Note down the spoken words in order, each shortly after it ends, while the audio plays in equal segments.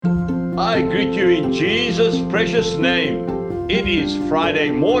I greet you in Jesus' precious name. It is Friday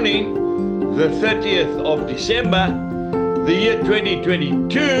morning, the 30th of December, the year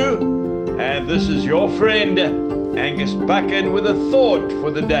 2022, and this is your friend Angus Buchan with a thought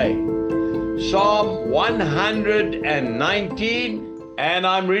for the day. Psalm 119, and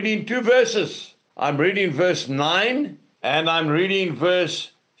I'm reading two verses. I'm reading verse 9 and I'm reading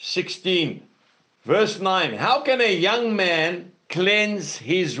verse 16. Verse 9, how can a young man cleanse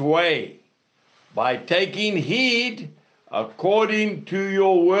his way? By taking heed according to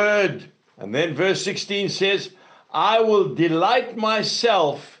your word. And then verse 16 says, I will delight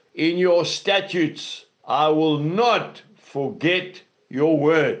myself in your statutes. I will not forget your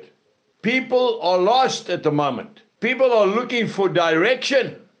word. People are lost at the moment. People are looking for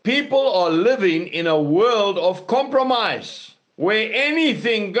direction. People are living in a world of compromise where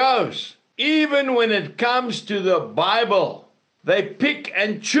anything goes. Even when it comes to the Bible, they pick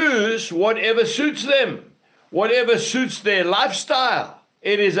and choose whatever suits them, whatever suits their lifestyle.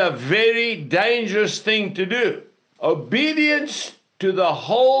 It is a very dangerous thing to do. Obedience to the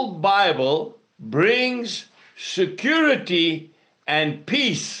whole Bible brings security and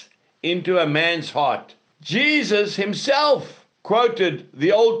peace into a man's heart. Jesus himself quoted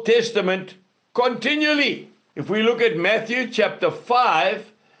the Old Testament continually. If we look at Matthew chapter 5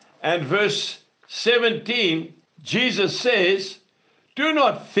 and verse 17, Jesus says, do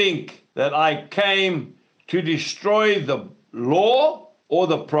not think that I came to destroy the law or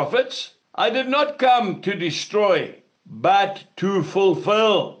the prophets. I did not come to destroy, but to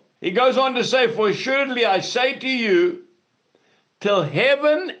fulfill. He goes on to say, for assuredly I say to you, till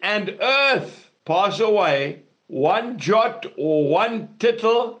heaven and earth pass away, one jot or one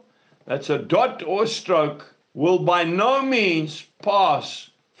tittle, that's a dot or stroke, will by no means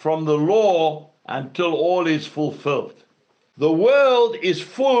pass from the law until all is fulfilled. The world is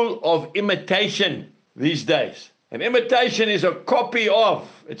full of imitation these days. And imitation is a copy of.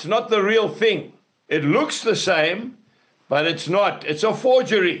 It's not the real thing. It looks the same, but it's not. It's a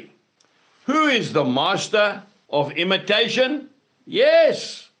forgery. Who is the master of imitation?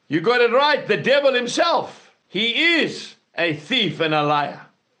 Yes, you got it right. The devil himself. He is a thief and a liar.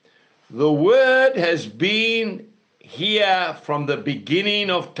 The word has been here from the beginning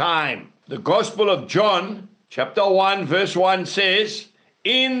of time. The Gospel of John, chapter 1, verse 1 says,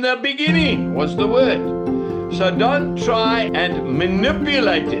 in the beginning was the word. So don't try and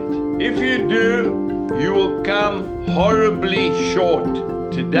manipulate it. If you do, you will come horribly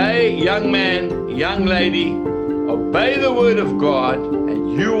short. Today, young man, young lady, obey the word of God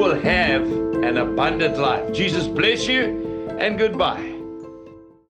and you will have an abundant life. Jesus bless you and goodbye.